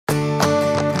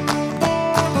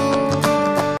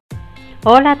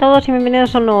Hola a todos y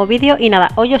bienvenidos a un nuevo vídeo. Y nada,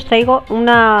 hoy os traigo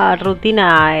una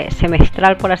rutina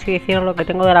semestral, por así decirlo, lo que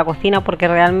tengo de la cocina, porque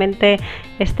realmente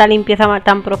esta limpieza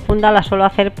tan profunda la suelo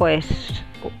hacer pues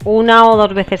una o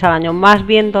dos veces al año, más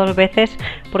bien dos veces,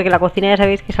 porque la cocina ya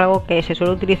sabéis que es algo que se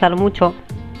suele utilizar mucho.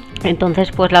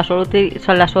 Entonces pues la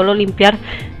suelo limpiar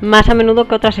más a menudo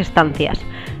que otras estancias.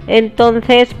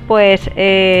 Entonces pues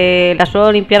la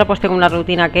suelo limpiar, pues tengo una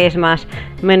rutina que es más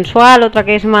mensual, otra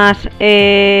que es más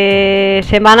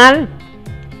semanal,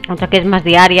 otra que es más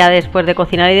diaria después de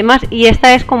cocinar y demás, y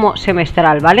esta es como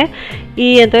semestral, ¿vale?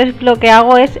 Y entonces lo que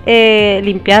hago es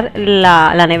limpiar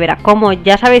la nevera. Como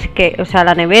ya sabéis que, o sea,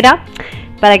 la nevera,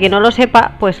 para quien no lo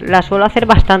sepa, pues la suelo hacer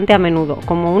bastante a menudo.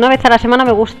 Como una vez a la semana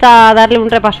me gusta darle un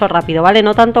repaso rápido, ¿vale?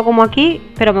 No tanto como aquí,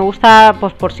 pero me gusta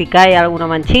pues por si cae alguna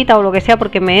manchita o lo que sea,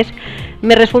 porque me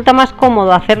resulta más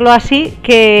cómodo hacerlo así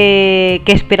que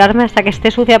esperarme hasta que esté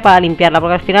sucia para limpiarla,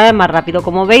 porque al final es más rápido.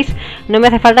 Como veis, no me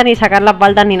hace falta ni sacar las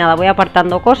baldas ni nada. Voy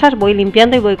apartando cosas, voy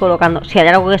limpiando y voy colocando. Si hay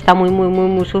algo que está muy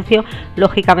sucio,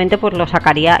 lógicamente pues lo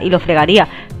sacaría y lo fregaría.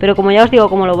 Pero como ya os digo,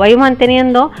 como lo voy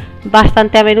manteniendo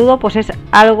bastante a menudo, pues es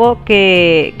algo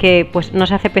que pues no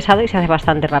se hace pesado y se hace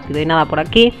bastante rápido. Y nada, por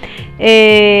aquí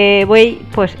voy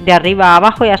pues de arriba a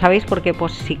abajo, ya sabéis, porque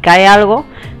pues si cae algo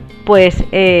pues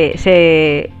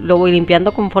lo voy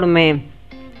limpiando conforme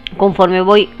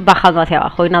voy bajando hacia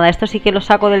abajo. Y nada, esto sí que lo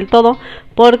saco del todo,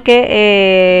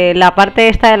 porque la parte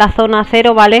esta de la zona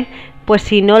cero, ¿vale? Pues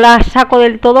si no la saco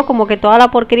del todo, como que toda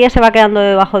la porquería se va quedando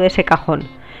debajo de ese cajón.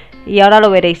 Y ahora lo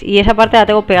veréis. Y esa parte la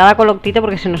tengo pegada con loctite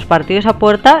porque se nos partió esa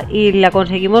puerta y la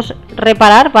conseguimos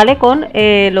reparar, ¿vale? Con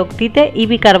loctite y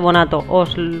bicarbonato.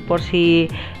 Por si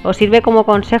os sirve como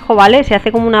consejo, ¿vale? Se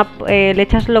hace como le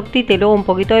echas loctite y luego un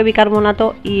poquito de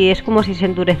bicarbonato y es como si se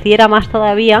endureciera más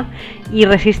todavía y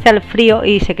resiste al frío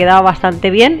y se queda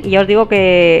bastante bien. Y ya os digo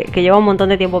que lleva un montón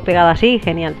de tiempo pegada así,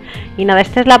 genial. Y nada,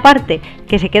 esta es la parte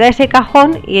que se queda ese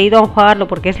cajón y he ido a enjuagarlo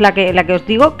porque es la que os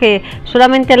digo que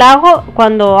solamente la hago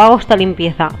cuando hago esta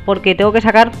limpieza, porque tengo que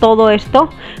sacar todo esto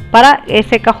para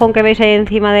ese cajón que veis ahí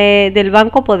encima del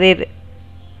banco poder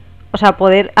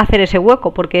hacer ese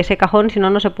hueco, porque ese cajón si no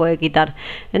no se puede quitar.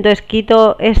 Entonces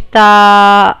quito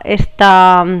esta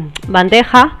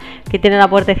bandeja que tiene la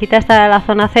puertecita esta de la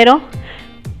zona cero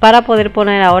para poder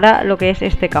poner ahora lo que es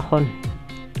este cajón.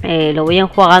 Lo voy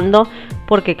enjuagando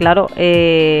porque claro,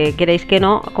 queréis que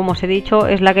no, como os he dicho,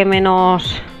 es la que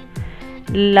menos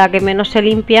se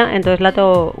limpia, entonces la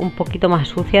tengo un poquito más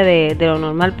sucia de lo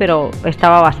normal, pero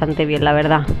estaba bastante bien, la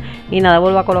verdad. Y nada,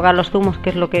 vuelvo a colocar los zumos,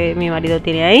 que es lo que mi marido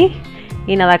tiene ahí.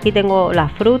 Y nada, aquí tengo la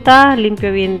fruta,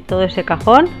 limpio bien todo ese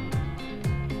cajón,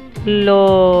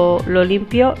 lo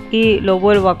limpio y lo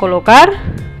vuelvo a colocar.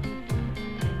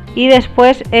 Y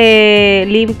después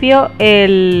limpio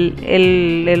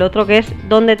el otro, que es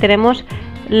donde tenemos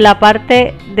la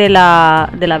parte de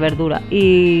la verdura,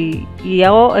 y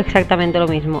hago exactamente lo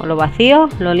mismo, lo vacío,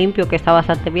 lo limpio, que está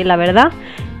bastante bien, la verdad,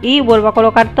 y vuelvo a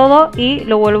colocar todo y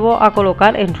lo vuelvo a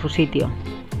colocar en su sitio.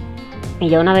 Y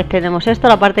ya una vez tenemos esto,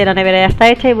 la parte de la nevera ya está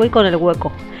hecha y voy con el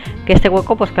hueco, que este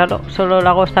hueco pues claro, solo lo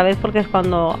hago esta vez porque es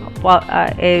cuando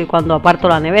aparto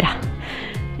la nevera.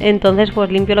 Entonces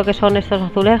pues limpio lo que son estos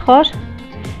azulejos,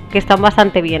 que están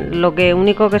bastante bien. Lo que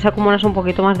único que se acumula es un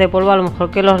poquito más de polvo a lo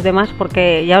mejor que los demás,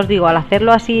 porque ya os digo, al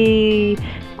hacerlo así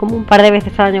como un par de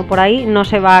veces al año por ahí, no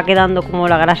se va quedando como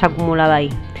la grasa acumulada ahí.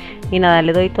 Y nada,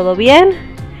 le doy todo bien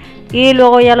y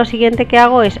luego ya lo siguiente que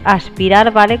hago es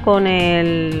aspirar, ¿vale? Con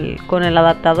el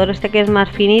adaptador este, que es más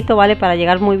finito, ¿vale? Para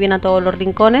llegar muy bien a todos los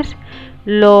rincones,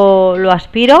 lo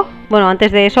aspiro. Bueno,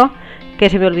 antes de eso, que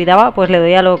se me olvidaba, pues le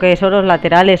doy a lo que son los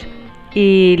laterales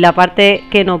y la parte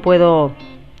que no puedo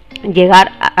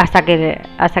llegar hasta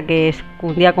que es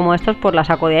un día como estos, pues la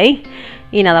saco de ahí.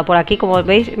 Y nada, por aquí, como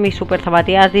veis, mis super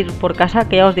zapatillas de ir por casa,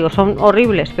 que ya os digo, son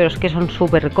horribles, pero es que son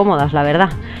súper cómodas, la verdad.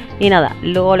 Y nada,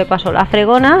 luego le paso la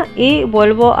fregona y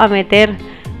vuelvo a meter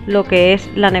lo que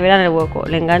es la nevera en el hueco.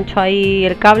 Le engancho ahí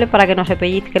el cable para que no se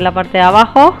pellizque en la parte de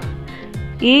abajo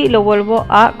y lo vuelvo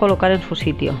a colocar en su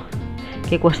sitio,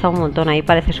 que cuesta un montón. Ahí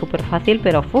parece súper fácil,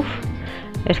 pero uff,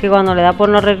 es que cuando le da por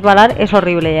no resbalar es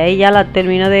horrible. Y ahí ya la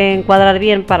termino de encuadrar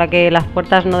bien para que las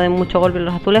puertas no den mucho golpe en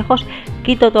los azulejos.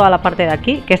 Quito toda la parte de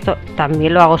aquí, que esto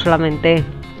también lo hago solamente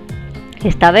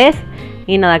esta vez.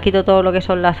 Y nada, quito todo lo que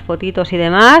son las fotitos y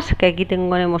demás, que aquí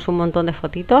tenemos un montón de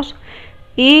fotitos.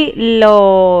 Y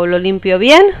lo limpio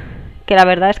bien, que la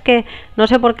verdad es que no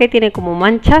sé por qué tiene como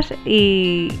manchas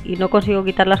y no consigo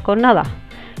quitarlas con nada.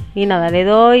 Y nada, le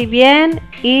doy bien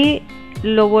y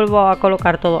lo vuelvo a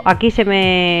colocar todo. Aquí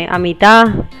a mitad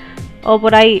o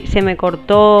por ahí se me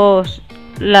cortó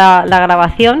la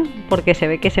grabación porque se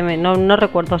ve que no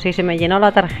recuerdo si se me llenó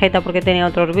la tarjeta porque tenía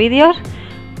otros vídeos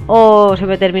o se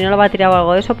me terminó la batería o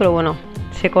algo de eso, pero bueno,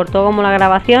 se cortó como la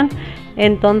grabación.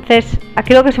 Entonces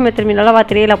creo que se me terminó la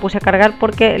batería y la puse a cargar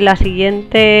porque lo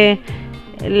siguiente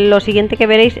que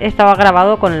veréis estaba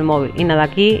grabado con el móvil. Y nada,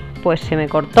 aquí pues se me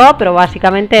cortó, pero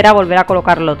básicamente era volver a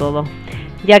colocarlo todo.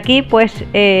 Y aquí pues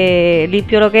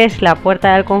limpio lo que es la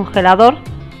puerta del congelador,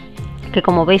 que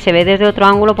como veis se ve desde otro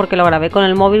ángulo porque lo grabé con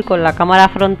el móvil, con la cámara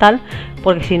frontal,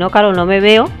 porque si no, claro, no me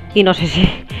veo y no sé si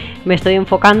me estoy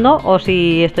enfocando o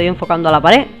si estoy enfocando a la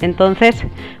pared. Entonces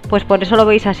pues por eso lo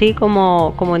veis así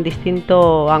como en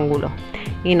distinto ángulo.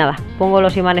 Y nada, pongo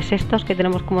los imanes estos que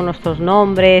tenemos como nuestros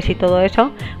nombres y todo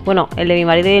eso. Bueno, el de mi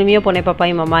marido y el mío pone papá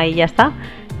y mamá y ya está.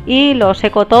 Y lo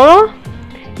seco todo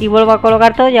y vuelvo a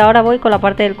colocar todo. Y ahora voy con la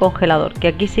parte del congelador, que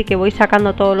aquí sí que voy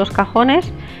sacando todos los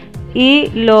cajones y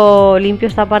lo limpio,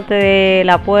 esta parte de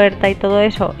la puerta y todo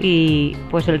eso, y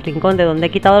pues el rincón de donde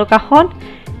he quitado el cajón.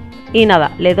 Y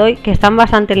nada, le doy, que están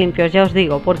bastante limpios, ya os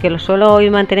digo, porque los suelo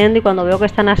ir manteniendo, y cuando veo que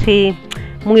están así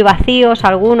muy vacíos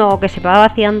alguno o que se va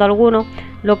vaciando alguno,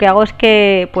 lo que hago es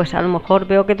que pues a lo mejor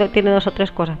veo que tiene 2 o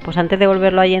 3 cosas, pues antes de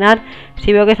volverlo a llenar,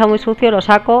 si veo que está muy sucio, lo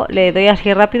saco, le doy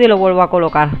así rápido y lo vuelvo a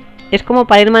colocar. Es como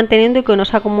para ir manteniendo y que no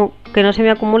se me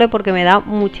acumule, porque me da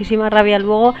muchísima rabia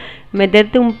luego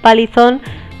meterte un palizón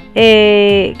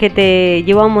que te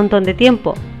lleva un montón de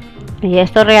tiempo. Y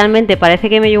esto realmente parece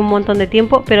que me lleva un montón de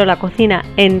tiempo, pero la cocina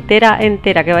entera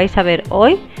que vais a ver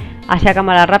hoy, así a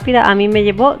cámara rápida, a mí me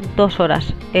llevó 2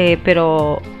 horas,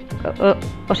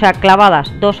 o sea,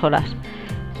 clavadas 2 horas.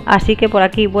 Así que por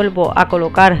aquí vuelvo a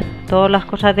colocar todas las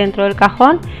cosas dentro del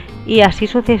cajón y así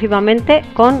sucesivamente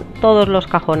con todos los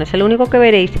cajones. El único que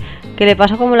veréis que le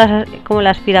pasa como el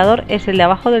aspirador es el de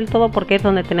abajo del todo, porque es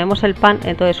donde tenemos el pan,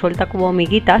 entonces suelta como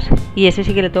miguitas, y ese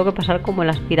sí que le tengo que pasar como el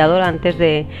aspirador antes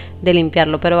de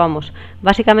limpiarlo. Pero vamos,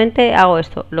 básicamente hago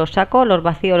esto, los saco, los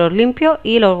vacío, los limpio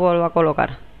y los vuelvo a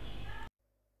colocar.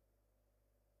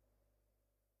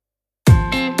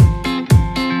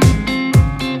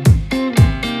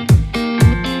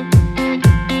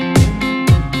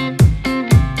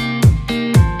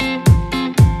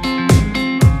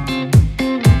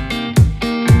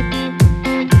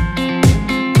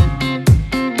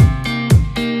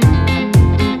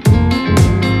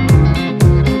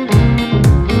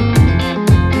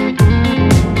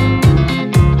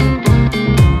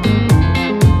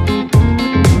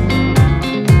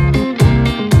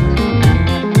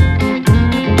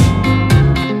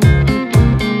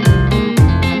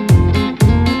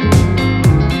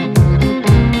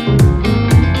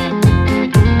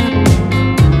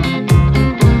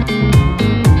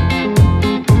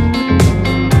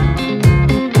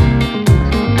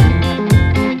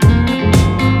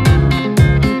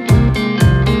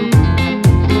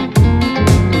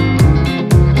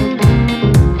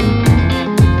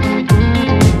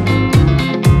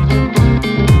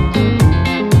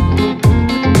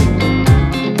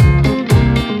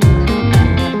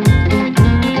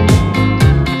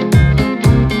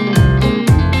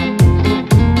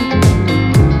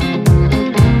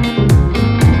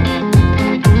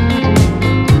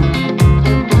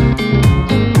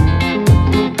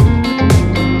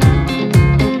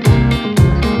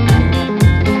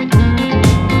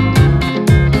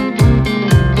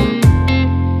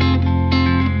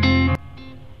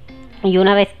 Y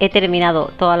una vez he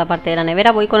terminado toda la parte de la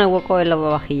nevera, voy con el hueco del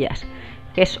lavavajillas,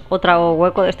 que es otro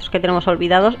hueco de estos que tenemos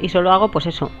olvidados, y solo hago pues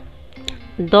eso,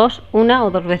 una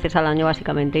o dos veces al año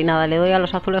básicamente. Y nada, le doy a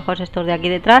los azulejos estos de aquí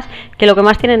detrás, que lo que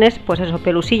más tienen es pues eso,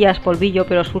 pelusillas, polvillo,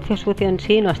 pero sucio en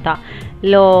sí no está.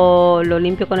 Lo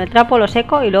limpio con el trapo, lo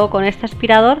seco, y luego con este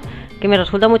aspirador, que me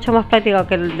resulta mucho más práctico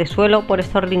que el de suelo por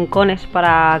estos rincones,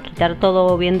 para quitar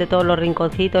todo bien de todos los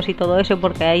rinconcitos y todo eso,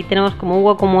 porque ahí tenemos como un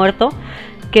hueco muerto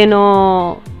que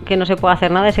no se puede hacer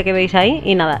nada, ese que veis ahí.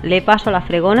 Y nada, le paso la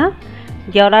fregona,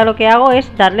 y ahora lo que hago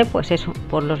es darle pues eso,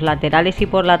 por los laterales y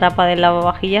por la tapa del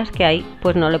lavavajillas, que ahí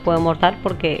pues no le podemos dar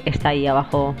porque está ahí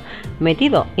abajo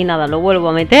metido. Y nada, lo vuelvo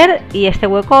a meter y este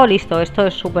hueco listo. Esto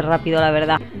es súper rápido, la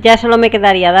verdad. Ya solo me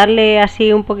quedaría darle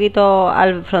así un poquito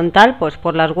al frontal, pues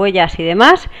por las huellas y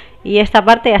demás, y esta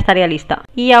parte ya estaría lista.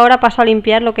 Y ahora paso a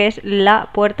limpiar lo que es la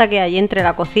puerta que hay entre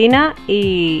la cocina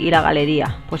y la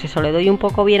galería. Pues eso, le doy un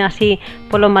poco bien así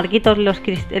por los marquitos.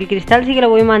 El cristal sí que lo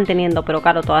voy manteniendo, pero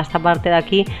claro, toda esta parte de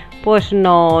aquí pues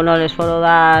no le suelo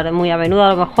dar muy a menudo. A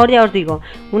lo mejor, ya os digo,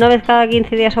 una vez cada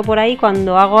 15 días o por ahí,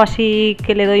 cuando hago así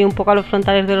que le doy un poco a los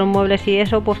frontales de los muebles y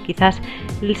eso, pues quizás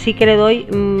sí que le doy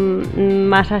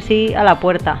más así a la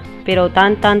puerta, pero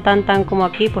tan como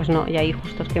aquí pues no. Y ahí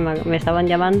justo es que me estaban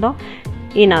llamando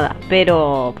Y nada,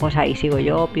 pero pues ahí sigo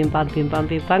yo, pim pam, pim pam,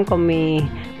 pim pam, con mi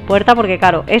puerta, porque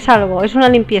claro, es una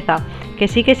limpieza que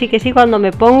sí, cuando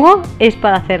me pongo es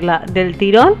para hacerla del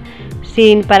tirón,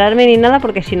 sin pararme ni nada,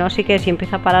 porque si no, sí que si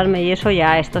empiezo a pararme y eso,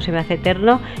 ya esto se me hace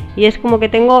eterno, y es como que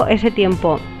tengo ese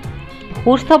tiempo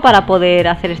justo para poder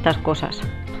hacer estas cosas.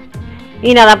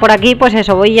 Y nada, por aquí pues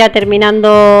eso, voy ya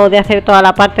terminando de hacer toda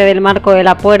la parte del marco de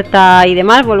la puerta y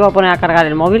demás. Vuelvo a poner a cargar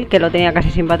el móvil, que lo tenía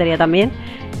casi sin batería también.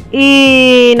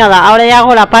 Y nada, ahora ya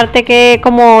hago la parte que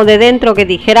como de dentro, que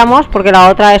dijéramos, porque la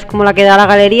otra es como la que da la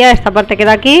galería, esta parte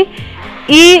queda aquí.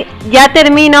 Y ya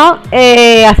termino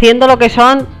haciendo lo que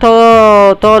son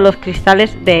todos los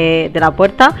cristales de la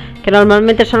puerta, que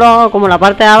normalmente solo hago como la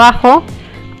parte de abajo,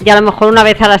 y a lo mejor una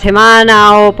vez a la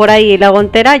semana o por ahí la hago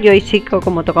entera. Yo hoy sí que,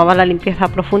 como tocaba la limpieza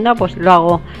profunda, pues lo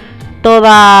hago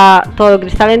todo el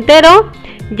cristal entero.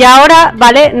 Y ahora,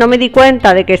 vale, no me di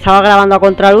cuenta de que estaba grabando a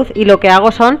contraluz, y lo que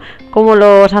hago son como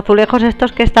los azulejos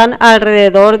estos que están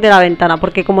alrededor de la ventana,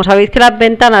 porque como sabéis que las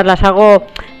ventanas las hago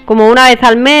como una vez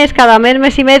al mes, cada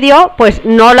mes y medio, pues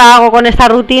no la hago con esta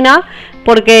rutina,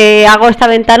 porque hago esta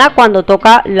ventana cuando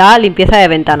toca la limpieza de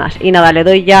ventanas. Y nada, le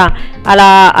doy ya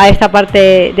a esta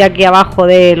parte de aquí abajo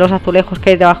de los azulejos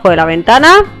que hay debajo de la ventana.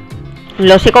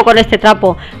 Lo seco con este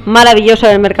trapo maravilloso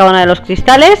del Mercadona de los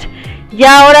cristales. Y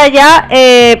ahora ya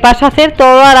paso a hacer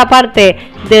toda la parte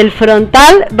del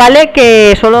frontal, ¿vale?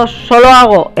 Que solo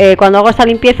hago cuando hago esta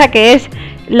limpieza, que es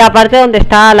la parte donde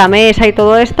está la mesa y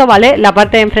todo esto, ¿vale? La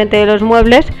parte de enfrente de los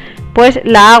muebles, pues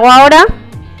la hago ahora.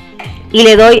 Y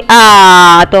le doy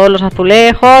a todos los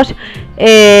azulejos,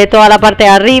 toda la parte de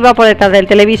arriba, por detrás del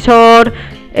televisor.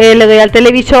 Le doy al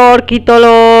televisor, quito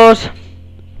los...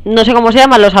 no sé cómo se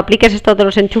llaman, los apliques estos de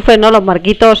los enchufes, ¿no? Los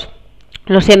marquitos,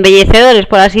 los embellecedores,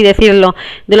 por así decirlo,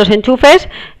 de los enchufes.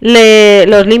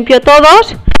 Los limpio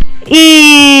todos.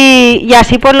 Y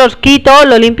así pues los quito,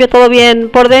 lo limpio todo bien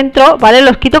por dentro, ¿vale?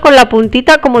 Los quito con la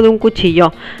puntita como de un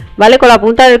cuchillo, ¿vale? Con la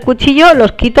punta del cuchillo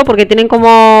los quito, porque tienen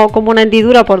como una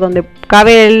hendidura por donde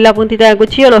cabe la puntita del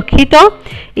cuchillo. Los quito,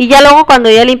 y ya luego, cuando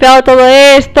ya he limpiado todo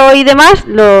esto y demás,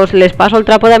 les paso el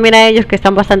trapo también a ellos, que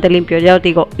están bastante limpios, ya os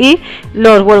digo, y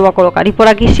los vuelvo a colocar. Y por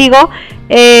aquí sigo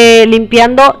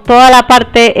limpiando toda la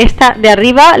parte esta de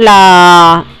arriba,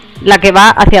 la que va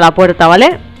hacia la puerta,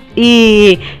 ¿vale?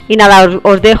 Y nada,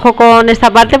 os dejo con esta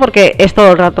parte, porque es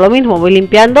todo el rato lo mismo, voy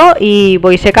limpiando y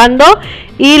voy secando.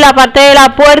 Y la parte de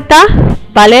la puerta,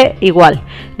 vale, igual,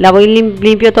 la voy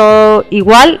limpio todo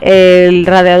igual, el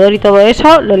radiador y todo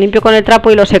eso lo limpio con el trapo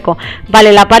y lo seco.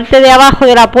 Vale, la parte de abajo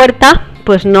de la puerta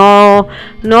pues no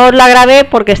os la grabé,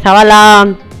 porque estaba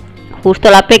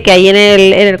justo la peque ahí en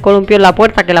el columpio en la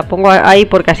puerta, que la pongo ahí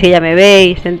porque así ya me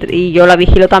veis y yo la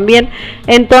vigilo también.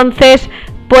 Entonces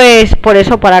pues por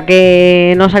eso, para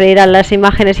que no salieran las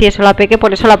imágenes y eso, la peque,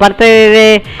 por eso la parte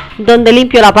de donde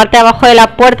limpio la parte de abajo de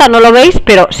la puerta no lo veis,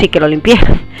 pero sí que lo limpié.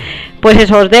 Pues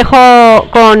eso, os dejo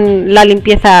con la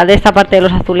limpieza de esta parte de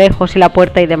los azulejos y la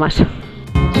puerta y demás.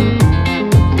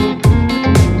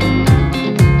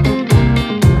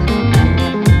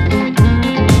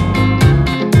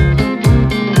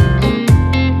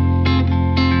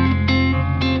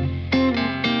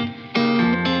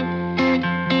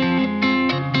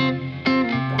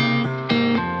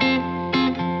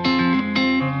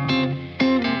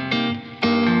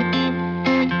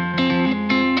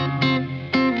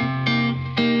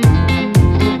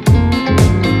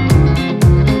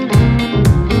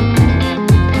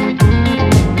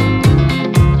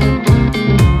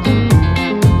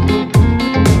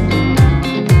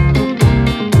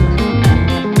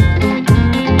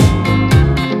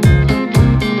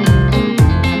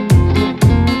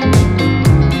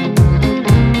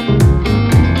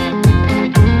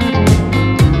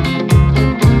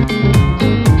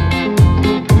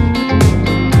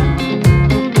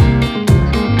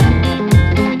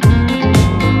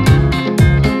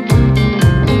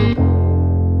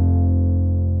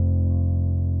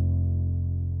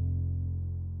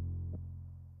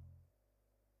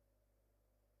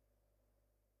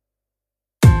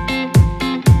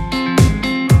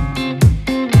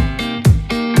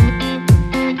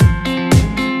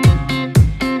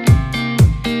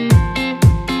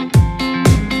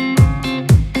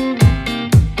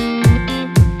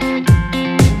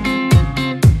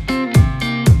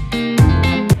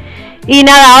 Y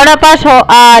nada, ahora paso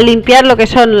a limpiar lo que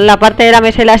son la parte de la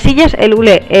mesa y las sillas. El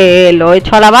hule lo he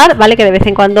hecho a lavar, ¿vale? Que de vez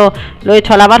en cuando lo he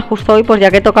hecho a lavar. Justo hoy, pues ya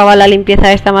que tocaba la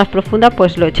limpieza esta más profunda,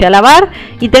 pues lo eché a lavar.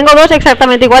 Y tengo dos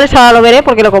exactamente iguales, ahora lo veré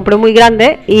porque lo compré muy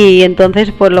grande. Y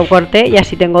entonces pues lo corté y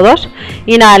así tengo dos.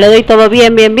 Y nada, le doy todo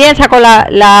bien, bien, bien. Saco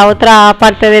la otra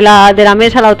parte de la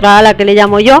mesa, la otra ala que le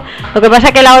llamo yo. Lo que pasa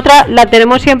es que la otra la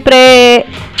tenemos siempre,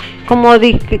 como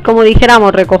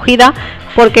dijéramos, recogida,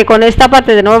 porque con esta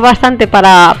parte tenemos bastante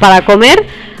para comer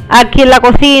aquí en la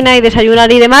cocina y desayunar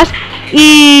y demás,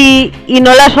 y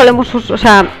no la solemos, o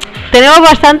sea, tenemos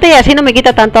bastante y así no me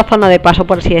quita tanta zona de paso,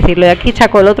 por así decirlo. Y aquí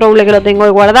saco el otro hule que lo tengo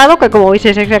guardado, que como veis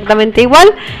es exactamente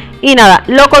igual, y nada,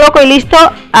 lo coloco y listo.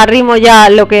 Arrimo ya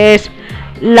lo que es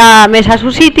la mesa a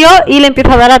su sitio y le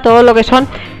empiezo a dar a todo lo que son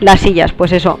las sillas.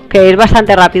 Pues eso, que es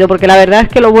bastante rápido, porque la verdad es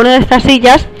que lo bueno de estas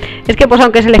sillas es que pues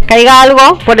aunque se les caiga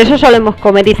algo, por eso solemos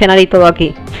comer y cenar y todo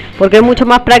aquí, porque es mucho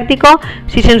más práctico.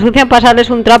 Si se ensucian,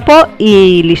 pasarles un trapo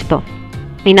y listo.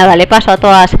 Y nada, le paso a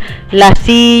todas las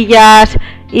sillas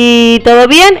y todo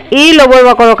bien, y lo vuelvo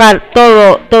a colocar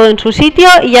todo en su sitio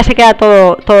y ya se queda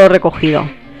todo recogido.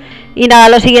 Y nada,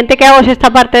 lo siguiente que hago es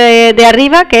esta parte de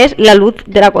arriba, que es la luz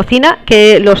de la cocina,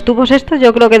 que los tubos estos,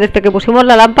 yo creo que desde que pusimos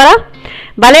la lámpara,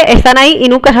 ¿vale?, están ahí y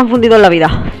nunca se han fundido en la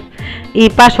vida. Y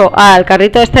paso al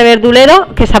carrito este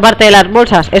verdulero, que esa parte de las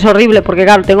bolsas es horrible, porque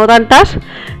claro, tengo tantas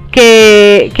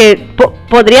que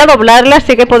podría doblarlas,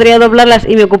 sé que podría doblarlas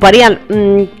y me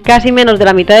ocuparían casi menos de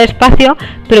la mitad de espacio,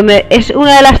 pero es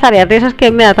una de las tareas de esas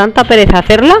que me da tanta pereza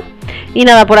hacerla. Y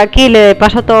nada, por aquí le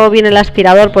paso todo bien el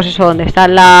aspirador, pues eso, donde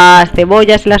están las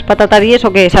cebollas y las patatas y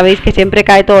eso, que sabéis que siempre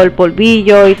cae todo el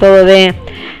polvillo y todo de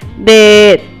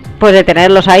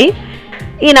tenerlos ahí.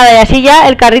 Y nada, y así ya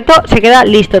el carrito se queda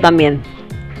listo también.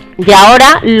 Y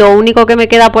ahora lo único que me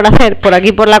queda por hacer por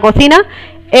aquí por la cocina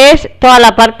es toda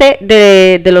la parte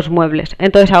de los muebles.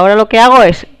 Entonces ahora lo que hago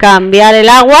es cambiar el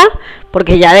agua,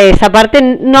 porque ya de esta parte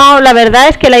no, la verdad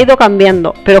es que la he ido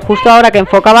cambiando, pero justo ahora que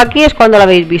enfocaba aquí es cuando la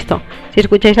habéis visto. Si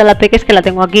escucháis a la peque, es que la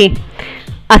tengo aquí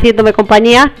haciéndome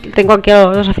compañía, tengo aquí a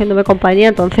los dos haciéndome compañía,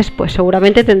 entonces pues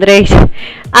seguramente tendréis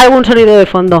algún sonido de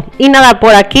fondo. Y nada,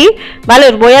 por aquí, vale,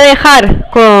 os voy a dejar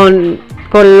con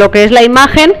lo que es la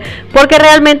imagen, porque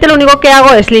realmente lo único que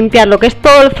hago es limpiar lo que es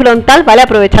todo el frontal, vale,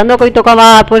 aprovechando que hoy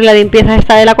tocaba pues la limpieza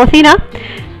esta de la cocina.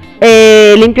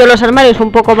 Limpio los armarios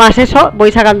un poco más, eso,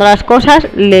 voy sacando las cosas,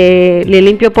 le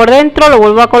limpio por dentro, lo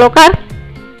vuelvo a colocar.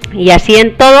 Y así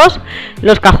en todos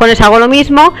los cajones hago lo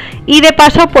mismo. Y de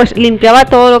paso pues limpiaba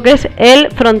todo lo que es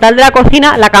el frontal de la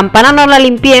cocina. La campana no la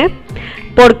limpié,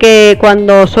 porque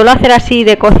cuando suelo hacer así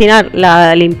de cocinar,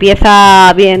 la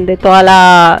limpieza bien de toda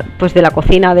la, pues de la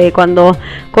cocina, de cuando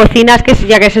cocinas, que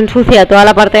ya que se ensucia toda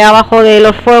la parte de abajo de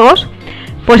los fuegos,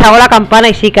 pues hago la campana,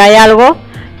 y si cae algo,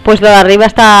 pues lo de arriba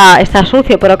está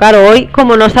sucio. Pero claro, hoy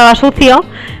como no estaba sucio,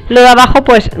 lo de abajo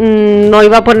pues no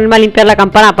iba a ponerme a limpiar la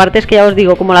campana. Aparte es que ya os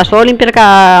digo, como la suelo limpiar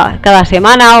cada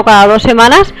semana o cada 2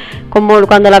 semanas, como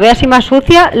cuando la veo así más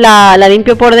sucia, la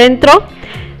limpio por dentro,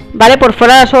 vale. Por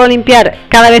fuera la suelo limpiar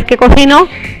cada vez que cocino,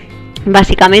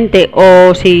 básicamente,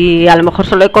 o si a lo mejor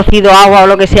solo he cocido agua o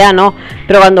lo que sea, no,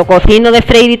 pero cuando cocino de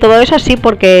freír y todo eso sí,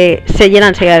 porque se llena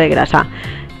enseguida de grasa.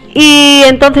 Y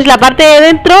entonces la parte de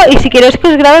dentro, y si queréis que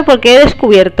os grabe, porque he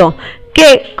descubierto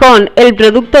que con el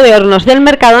producto de hornos del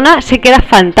Mercadona se queda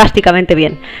fantásticamente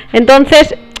bien.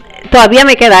 Entonces todavía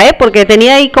me queda, porque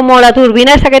tenía ahí como la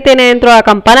turbina esa que tiene dentro de la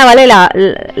campana, ¿vale?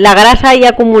 La grasa ahí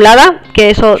acumulada,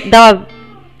 que eso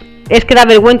es que da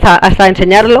vergüenza hasta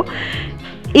enseñarlo.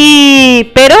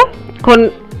 Pero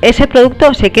con ese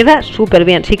producto se queda súper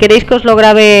bien. Si queréis que os lo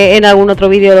grabe en algún otro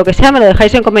vídeo o lo que sea, me lo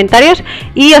dejáis en comentarios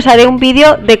y os haré un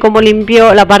vídeo de cómo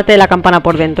limpio la parte de la campana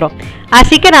por dentro.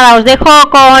 Así que nada, os dejo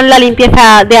con la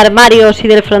limpieza de armarios y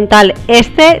del frontal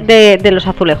de los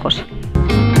azulejos.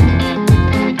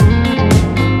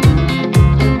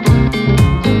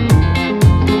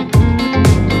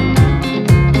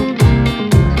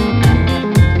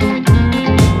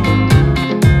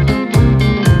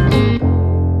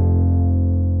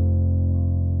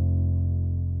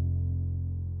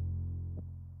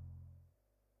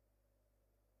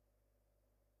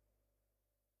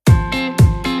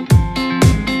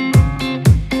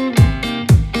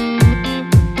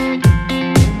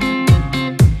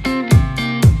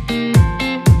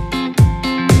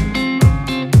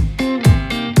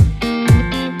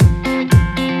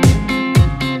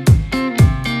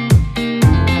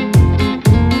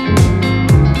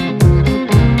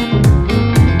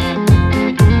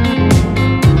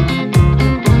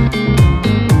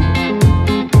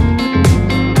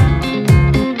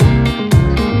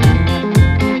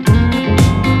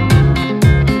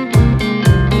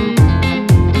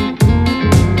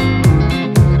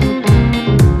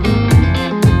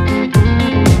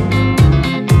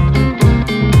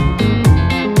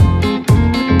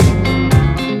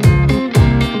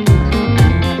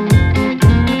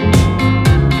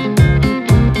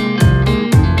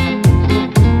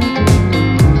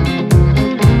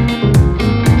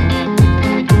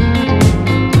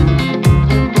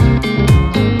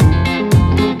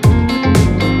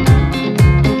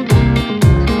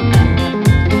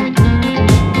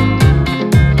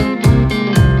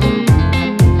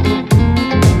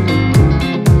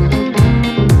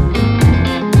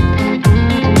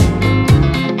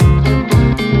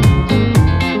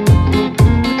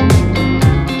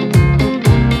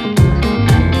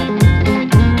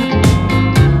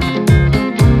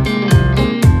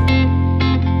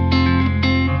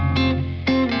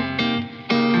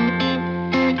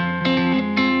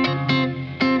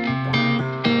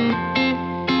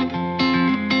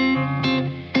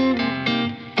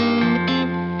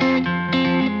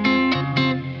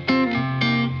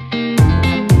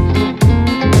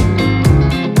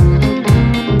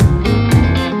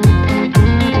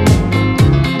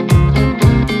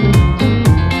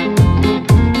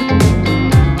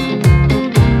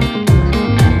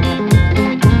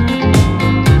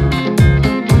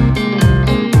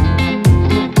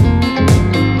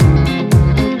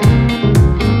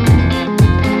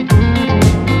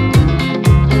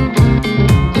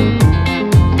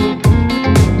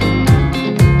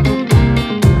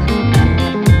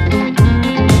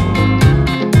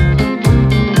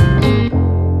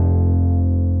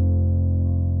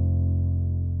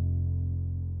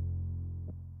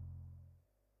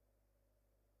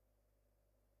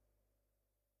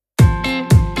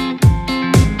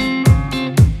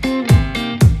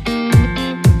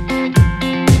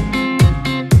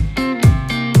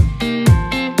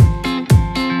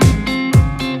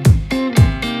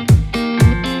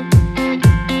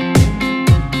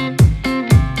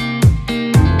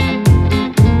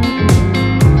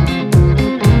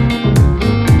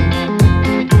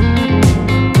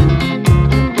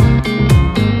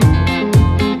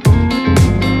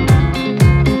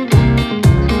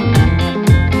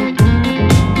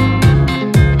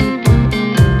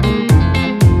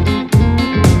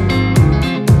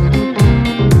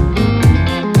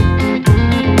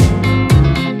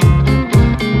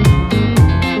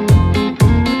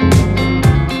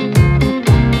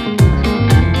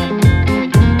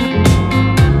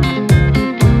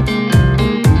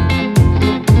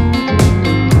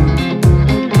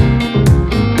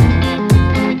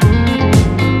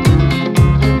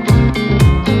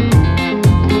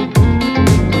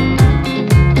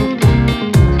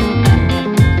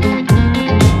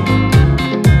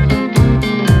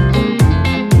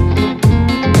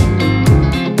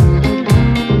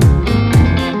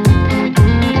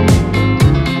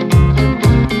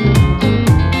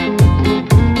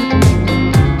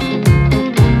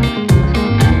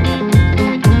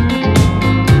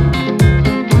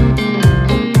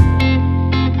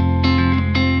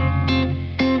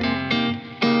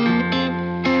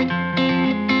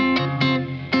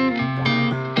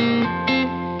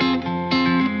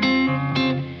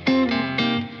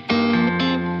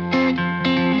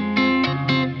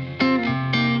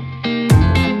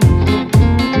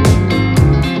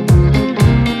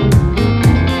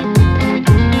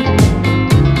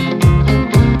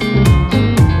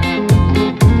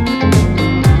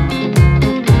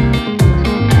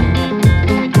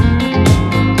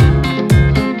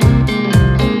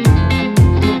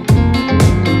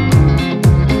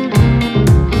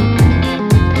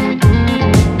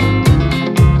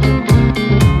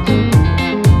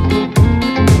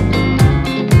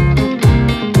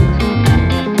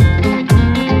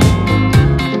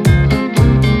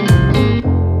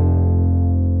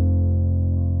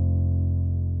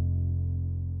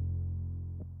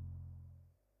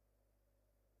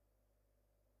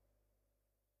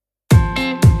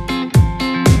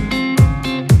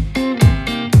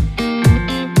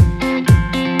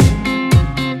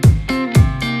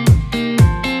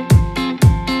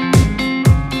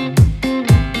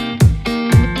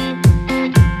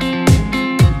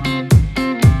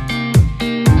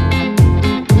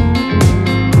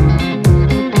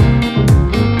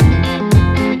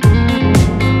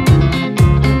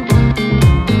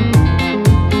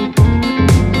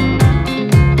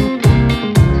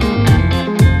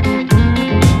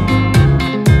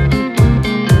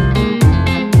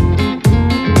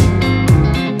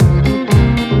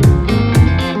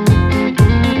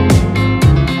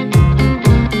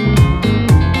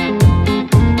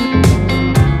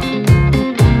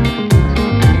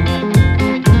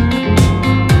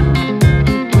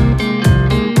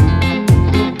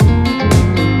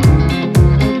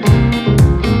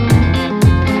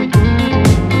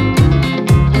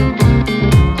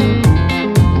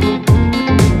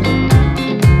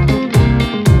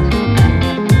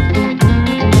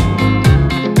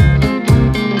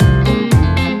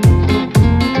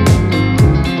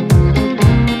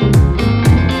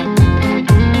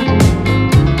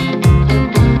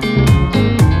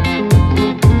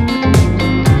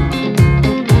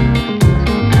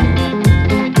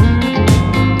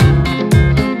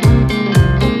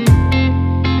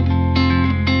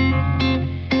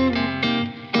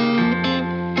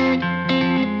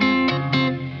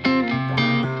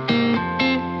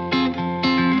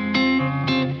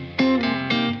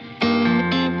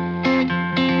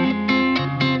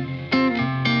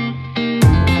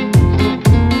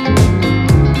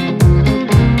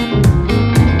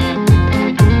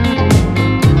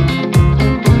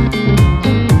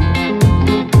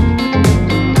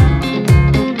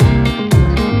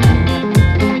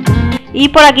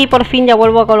 por aquí por fin ya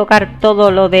vuelvo a colocar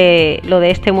todo lo de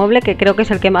este mueble, que creo que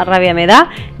es el que más rabia me da,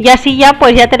 y así ya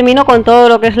pues ya termino con todo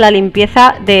lo que es la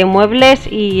limpieza de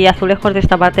muebles y azulejos de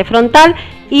esta parte frontal.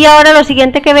 Y ahora lo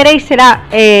siguiente que veréis será,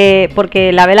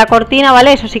 porque lavé la cortina,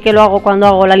 ¿vale? Eso sí que lo hago cuando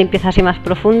hago la limpieza así más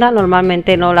profunda.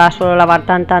 Normalmente no la suelo lavar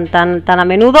tan a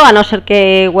menudo, a no ser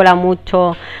que huela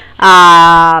mucho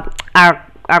a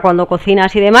cuando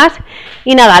cocinas y demás.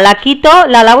 Y nada, la quito,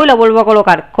 la lavo y la vuelvo a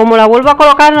colocar. Como la vuelvo a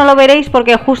colocar no lo veréis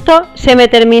porque justo se me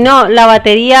terminó la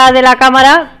batería de la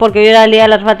cámara, porque hoy era el día de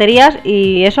las baterías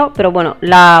y eso, pero bueno,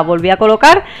 la volví a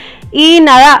colocar. Y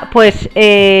nada, pues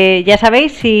ya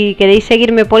sabéis, si queréis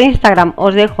seguirme por Instagram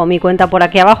os dejo mi cuenta por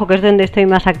aquí abajo, que es donde estoy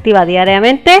más activa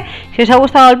diariamente. Si os ha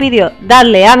gustado el vídeo,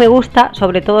 dadle a me gusta.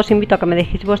 Sobre todo os invito a que me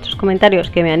dejéis vuestros comentarios,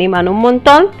 que me animan un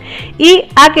montón, y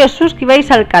a que os suscribáis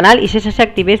al canal, y si es así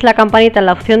activéis la campanita en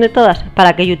la opción de todas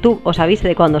para que YouTube os avise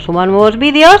de cuando suba nuevos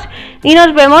vídeos. Y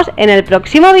nos vemos en el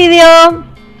próximo vídeo.